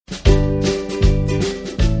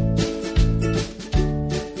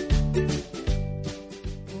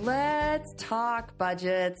talk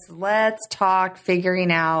budgets. Let's talk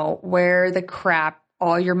figuring out where the crap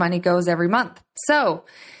all your money goes every month. So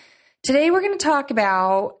today we're going to talk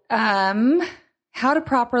about how to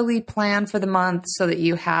properly plan for the month so that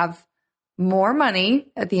you have more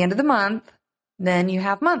money at the end of the month than you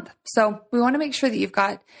have month. So we want to make sure that you've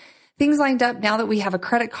got things lined up now that we have a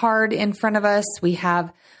credit card in front of us. We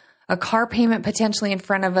have a car payment potentially in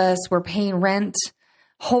front of us. We're paying rent,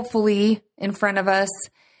 hopefully, in front of us.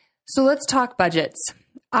 So let's talk budgets.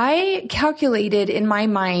 I calculated in my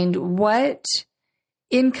mind what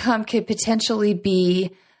income could potentially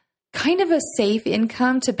be kind of a safe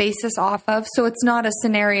income to base this off of. So it's not a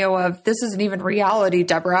scenario of, this isn't even reality,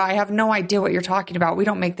 Deborah. I have no idea what you're talking about. We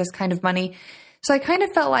don't make this kind of money. So I kind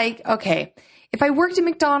of felt like, okay, if I worked at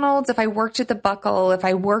McDonald's, if I worked at the Buckle, if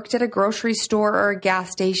I worked at a grocery store or a gas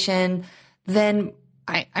station, then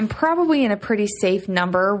I'm probably in a pretty safe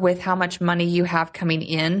number with how much money you have coming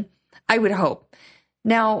in, I would hope.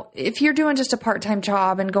 Now, if you're doing just a part-time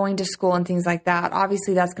job and going to school and things like that,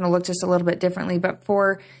 obviously that's going to look just a little bit differently. But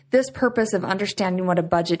for this purpose of understanding what a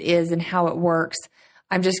budget is and how it works,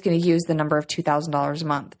 I'm just going to use the number of $2,000 a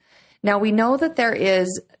month. Now, we know that there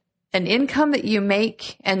is an income that you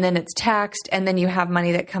make and then it's taxed and then you have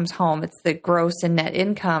money that comes home. It's the gross and net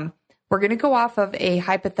income. We're going to go off of a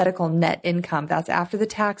hypothetical net income. That's after the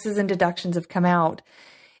taxes and deductions have come out.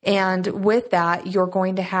 And with that, you're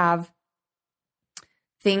going to have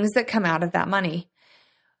things that come out of that money.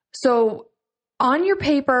 So on your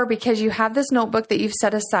paper, because you have this notebook that you've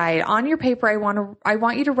set aside, on your paper, I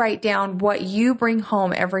want you to write down what you bring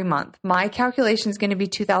home every month. My calculation is going to be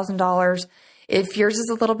 $2,000. If yours is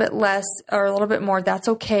a little bit less or a little bit more, that's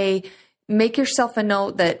okay. Make yourself a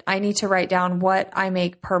note that I need to write down what I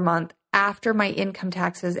make per month after my income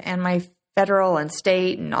taxes and my federal and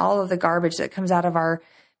state and all of the garbage that comes out of our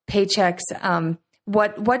paychecks.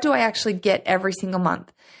 What do I actually get every single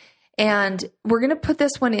month? And we're going to put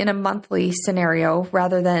this one in a monthly scenario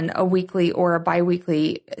rather than a weekly or a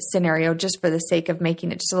biweekly scenario, just for the sake of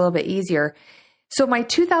making it just a little bit easier. So my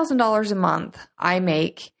 $2,000 a month I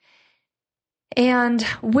make. And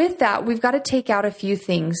with that, we've got to take out a few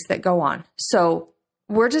things that go on. So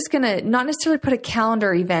we're just going to not necessarily put a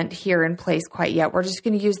calendar event here in place quite yet. We're just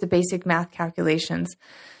going to use the basic math calculations.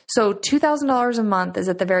 So $2,000 a month is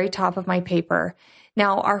at the very top of my paper.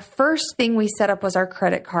 Now, our first thing we set up was our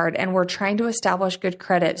credit card, and we're trying to establish good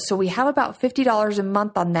credit. So we have about $50 a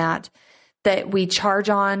month on that we charge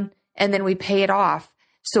on, and then we pay it off.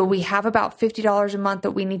 So we have about $50 a month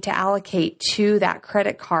that we need to allocate to that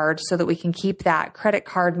credit card so that we can keep that credit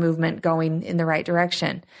card movement going in the right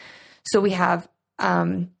direction. So we have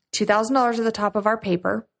 $2,000 at the top of our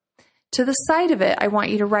paper. To the side of it, I want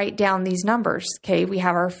you to write down these numbers. Okay, we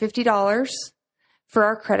have our $50 for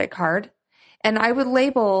our credit card. And I would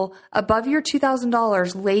label above your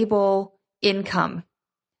 $2,000, label income,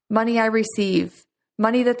 money I receive,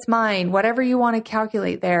 money that's mine, whatever you want to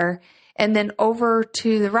calculate there. And then over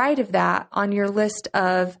to the right of that, on your list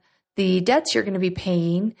of the debts you're going to be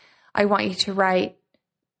paying, I want you to write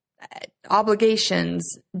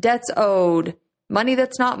obligations, debts owed, money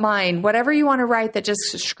that's not mine, whatever you want to write that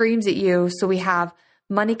just screams at you. So we have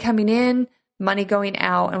money coming in, money going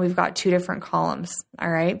out, and we've got two different columns.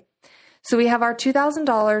 All right. So we have our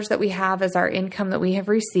 $2,000 that we have as our income that we have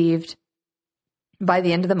received by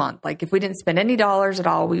the end of the month. Like if we didn't spend any dollars at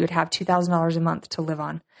all, we would have $2,000 a month to live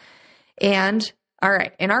on. And all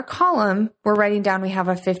right, in our column, we're writing down we have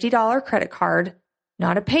a $50 credit card,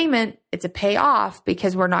 not a payment. It's a pay off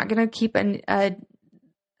because we're not going to keep a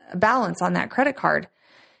balance on that credit card.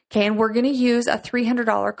 Okay, and we're going to use a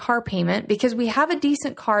 $300 car payment because we have a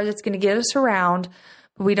decent car that's going to get us around,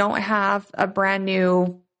 but we don't have a brand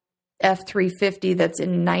new F-350 that's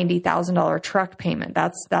in $90,000 truck payment.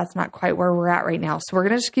 That's not quite where we're at right now. So we're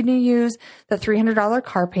just going to use the $300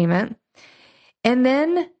 car payment. And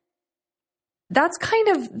then that's kind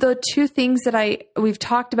of the two things that we've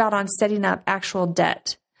talked about on setting up actual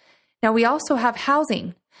debt. Now we also have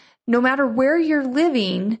housing. No matter where you're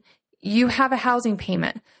living, you have a housing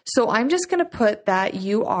payment. So I'm just going to put that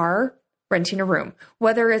you are renting a room,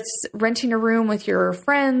 whether it's renting a room with your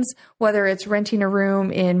friends, whether it's renting a room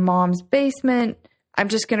in mom's basement. I'm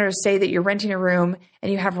just going to say that you're renting a room and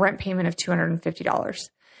you have rent payment of $250.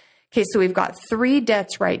 Okay, so we've got three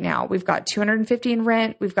debts right now. We've got $250 in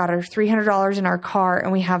rent, we've got our $300 in our car,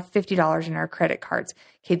 and we have $50 in our credit cards.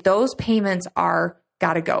 Okay, those payments are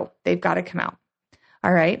got to go. They've got to come out.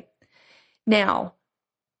 All right. Now,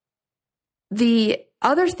 the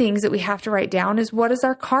other things that we have to write down is what is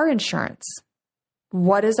our car insurance?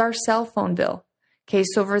 What is our cell phone bill? Okay,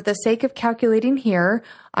 so for the sake of calculating here,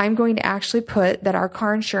 I'm going to actually put that our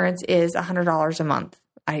car insurance is $100 a month.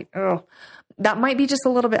 That might be just a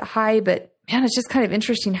little bit high, but man, it's just kind of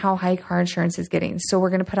interesting how high car insurance is getting. So we're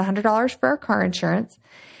going to put $100 for our car insurance.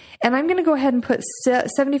 And I'm going to go ahead and put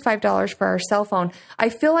 $75 for our cell phone. I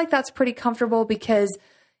feel like that's pretty comfortable because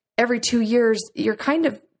every 2 years, you're kind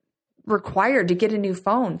of required to get a new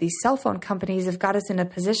phone. These cell phone companies have got us in a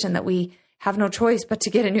position that we have no choice but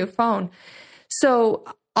to get a new phone. So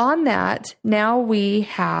on that, now we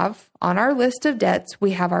have on our list of debts,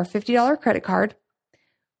 we have our $50 credit card.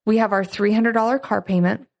 We have our $300 car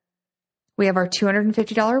payment. We have our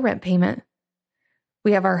 $250 rent payment.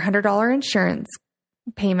 We have our $100 insurance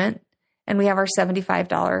payment, and we have our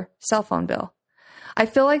 $75 cell phone bill. I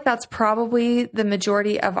feel like that's probably the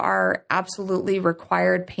majority of our absolutely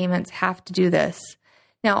required payments have to do this.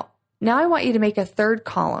 Now I want you to make a third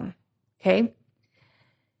column, okay?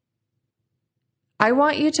 I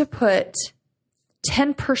want you to put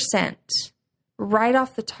 10% right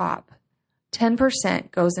off the top.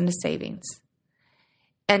 10% goes into savings,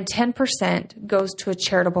 and 10% goes to a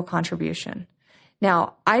charitable contribution.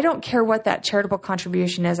 Now, I don't care what that charitable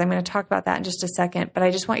contribution is. I'm going to talk about that in just a second, but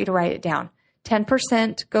I just want you to write it down.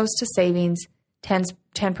 10% goes to savings,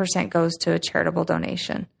 10% goes to a charitable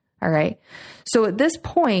donation. All right. So at this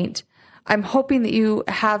point, I'm hoping that you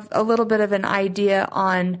have a little bit of an idea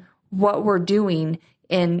on what we're doing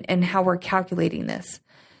and how we're calculating this.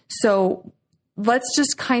 So let's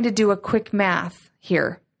just kind of do a quick math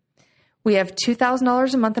here. We have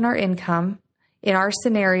 $2,000 a month in our income. In our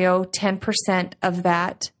scenario, 10% of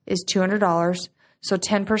that is $200. So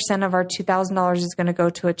 10% of our $2,000 is going to go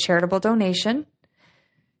to a charitable donation.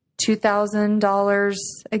 $2,000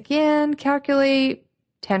 again, calculate.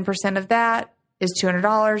 10% of that is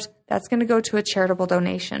 $200. That's going to go to a charitable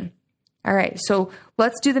donation. All right, so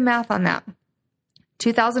let's do the math on that.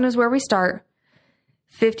 $2,000 is where we start.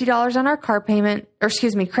 $50 on our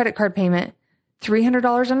credit card payment.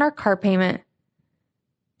 $300 on our car payment.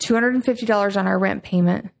 $250 on our rent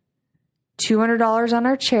payment, $200 on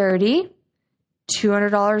our charity,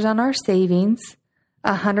 $200 on our savings,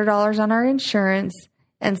 $100 on our insurance,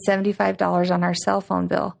 and $75 on our cell phone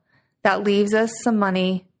bill. That leaves us some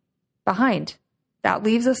money behind. That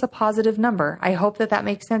leaves us a positive number. I hope that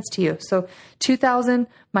makes sense to you. So 2,000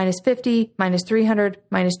 minus 50 minus 300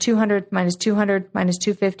 minus 200 minus 200 minus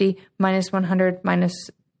 250 minus 100 minus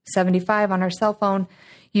 75 on our cell phone.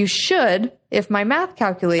 You should, if my math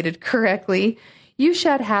calculated correctly, you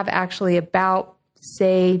should have actually about,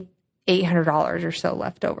 say, $800 or so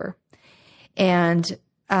left over. And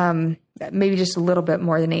maybe just a little bit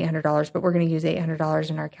more than $800, but we're going to use $800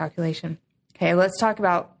 in our calculation. Okay, let's talk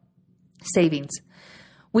about savings.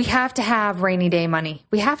 We have to have rainy day money.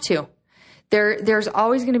 We have to. There's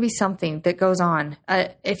always going to be something that goes on.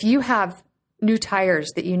 If you have new tires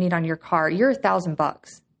that you need on your car, you're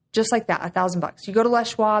 $1,000. Just like that, $1,000. You go to Les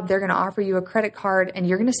Schwab, they're going to offer you a credit card, and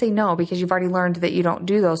you're going to say no because you've already learned that you don't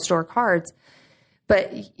do those store cards.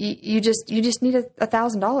 But you just need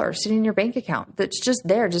 $1,000 sitting in your bank account that's just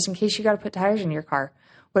there, just in case you got to put tires in your car.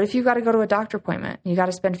 What if you got to go to a doctor appointment? You got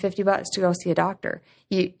to spend $50 to go see a doctor.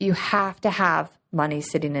 You have to have money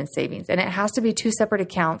sitting in savings, and it has to be two separate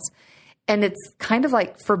accounts. And it's kind of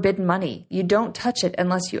like forbidden money. You don't touch it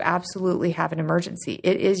unless you absolutely have an emergency.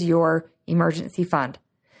 It is your emergency fund.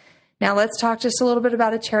 Now let's talk just a little bit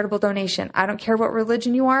about a charitable donation. I don't care what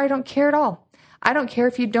religion you are. I don't care at all. I don't care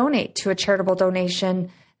if you donate to a charitable donation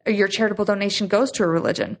or your charitable donation goes to a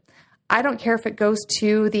religion. I don't care if it goes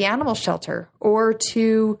to the animal shelter or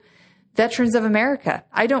to Veterans of America.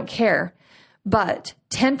 I don't care. But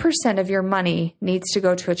 10% of your money needs to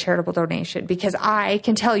go to a charitable donation because I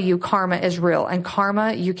can tell you karma is real. And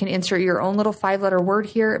karma, you can insert your own little 5-letter word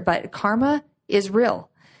here, but karma is real.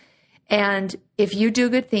 And if you do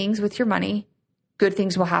good things with your money, good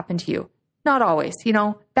things will happen to you. Not always,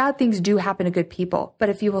 bad things do happen to good people. But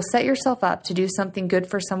if you will set yourself up to do something good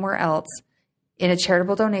for somewhere else in a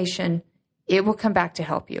charitable donation, it will come back to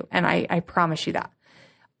help you. And I promise you that.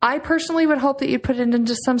 I personally would hope that you'd put it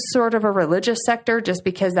into some sort of a religious sector just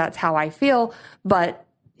because that's how I feel. But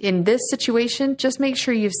in this situation, just make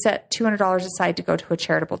sure you've set $200 aside to go to a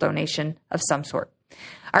charitable donation of some sort.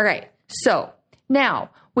 All right. So now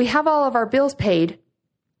we have all of our bills paid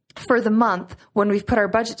for the month when we've put our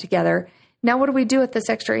budget together. Now, what do we do with this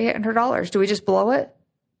extra $800? Do we just blow it?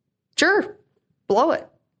 Sure. Blow it.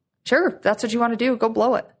 Sure. That's what you want to do. Go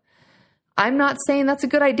blow it. I'm not saying that's a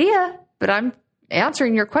good idea, but I'm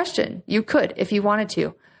answering your question. You could if you wanted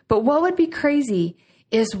to. But what would be crazy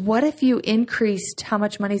is what if you increased how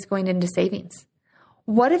much money's going into savings?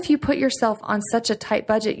 What if you put yourself on such a tight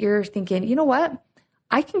budget, you're thinking, you know what?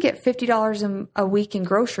 I can get $50 a week in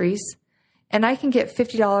groceries, and I can get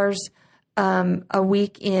 $50 a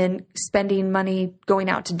week in spending money going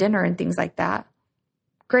out to dinner and things like that.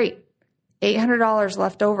 Great. $800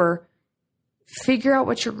 left over. Figure out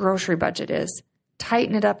what your grocery budget is.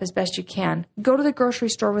 Tighten it up as best you can. Go to the grocery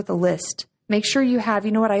store with a list. Make sure you have,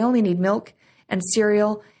 you know what, I only need milk and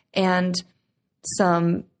cereal and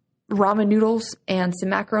some ramen noodles and some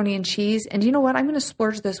macaroni and cheese. And you know what? I'm going to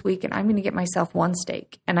splurge this week and I'm going to get myself one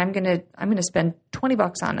steak, and I'm going to spend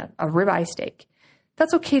 $20 on a ribeye steak.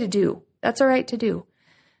 That's okay to do. That's all right to do.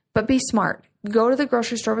 But be smart. Go to the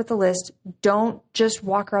grocery store with a list. Don't just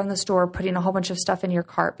walk around the store putting a whole bunch of stuff in your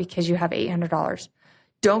cart because you have $800.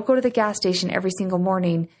 Don't go to the gas station every single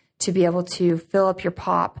morning to be able to fill up your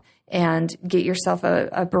pop and get yourself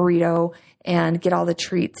a burrito and get all the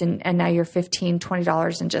treats. And now you're $15,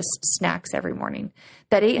 $20 in just snacks every morning.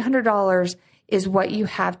 That $800 is what you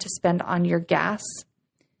have to spend on your gas,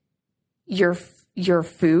 your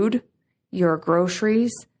food, your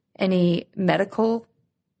groceries, any medical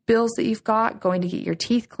bills that you've got, going to get your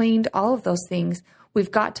teeth cleaned, all of those things.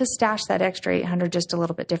 We've got to stash that extra $800 just a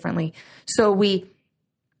little bit differently. So we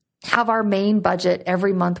have our main budget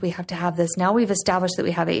every month. We have to have this. Now we've established that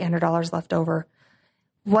we have $800 left over.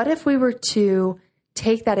 What if we were to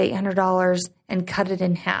take that $800 and cut it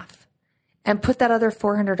in half and put that other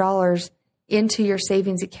 $400 into your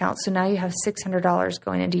savings account? So now you have $600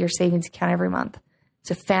 going into your savings account every month.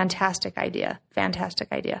 It's a fantastic idea.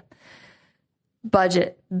 Fantastic idea.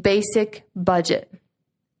 Budget, basic budget.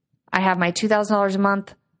 I have my $2,000 a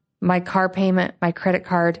month, my car payment, my credit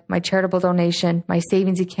card, my charitable donation, my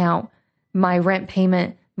savings account, my rent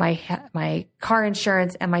payment, my car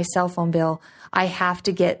insurance, and my cell phone bill. I have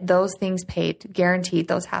to get those things paid, guaranteed.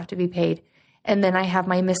 Those have to be paid. And then I have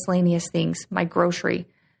my miscellaneous things, my grocery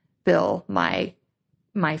bill, my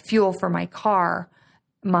fuel for my car,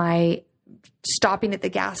 my stopping at the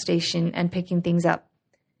gas station and picking things up.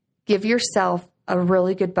 Give yourself a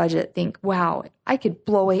really good budget. Think, wow, I could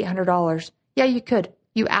blow $800. Yeah, you could.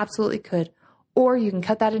 You absolutely could. Or you can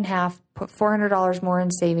cut that in half, put $400 more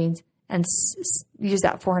in savings, and use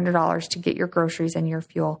that $400 to get your groceries and your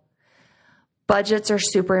fuel. Budgets are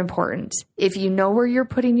super important. If you know where you're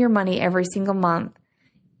putting your money every single month,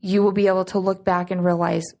 you will be able to look back and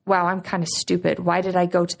realize, wow, I'm kind of stupid. Why did I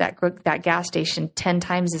go to that gas station 10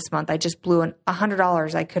 times this month? I just blew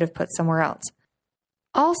 $100 I could have put somewhere else.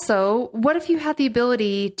 Also, what if you had the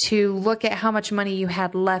ability to look at how much money you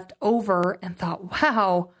had left over and thought,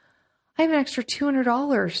 wow, I have an extra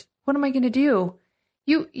 $200. What am I going to do?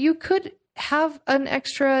 You could have an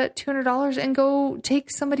extra $200 and go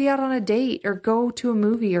take somebody out on a date or go to a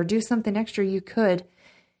movie or do something extra. You could.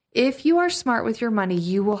 If you are smart with your money,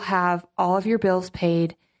 you will have all of your bills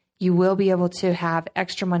paid. You will be able to have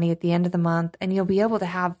extra money at the end of the month, and you'll be able to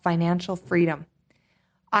have financial freedom.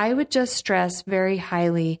 I would just stress very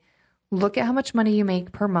highly, look at how much money you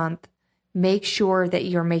make per month. Make sure that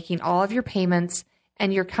you're making all of your payments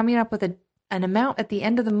and you're coming up with an amount at the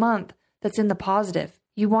end of the month that's in the positive.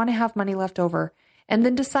 You want to have money left over. And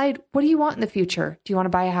then decide, what do you want in the future? Do you want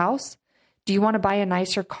to buy a house? Do you want to buy a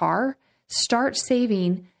nicer car? Start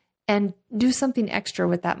saving and do something extra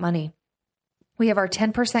with that money. We have our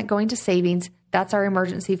 10% going to savings. That's our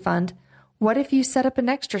emergency fund. What if you set up an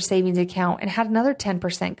extra savings account and had another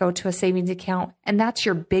 10% go to a savings account, and that's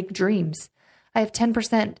your big dreams? I have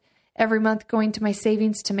 10% every month going to my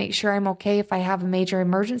savings to make sure I'm okay if I have a major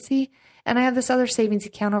emergency. And I have this other savings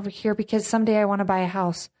account over here because someday I want to buy a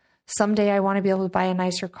house. Someday I want to be able to buy a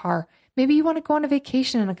nicer car. Maybe you want to go on a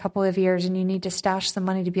vacation in a couple of years and you need to stash some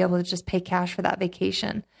money to be able to just pay cash for that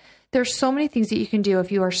vacation. There's so many things that you can do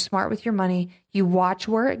if you are smart with your money. You watch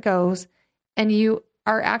where it goes and you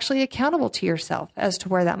are actually accountable to yourself as to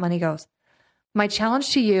where that money goes. My challenge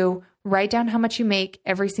to you, write down how much you make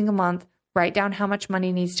every single month. Write down how much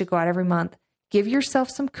money needs to go out every month. Give yourself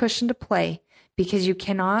some cushion to play because you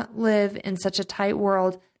cannot live in such a tight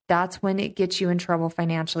world. That's when it gets you in trouble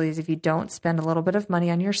financially, is if you don't spend a little bit of money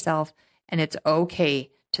on yourself. And it's okay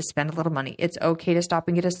to spend a little money. It's okay to stop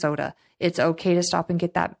and get a soda. It's okay to stop and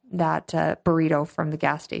get that burrito from the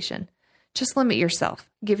gas station. Just limit yourself.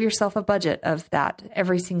 Give yourself a budget of that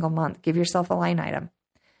every single month. Give yourself a line item.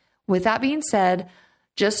 With that being said,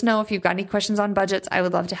 just know if you've got any questions on budgets, I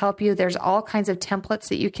would love to help you. There's all kinds of templates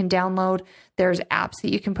that you can download. There's apps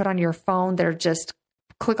that you can put on your phone that are just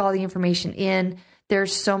click all the information in.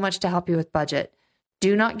 There's so much to help you with budget.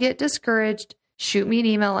 Do not get discouraged. Shoot me an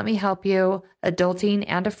email. Let me help you.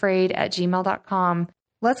 adultingandafraid@gmail.com.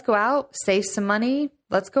 Let's go out, save some money.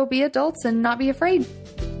 Let's go be adults and not be afraid.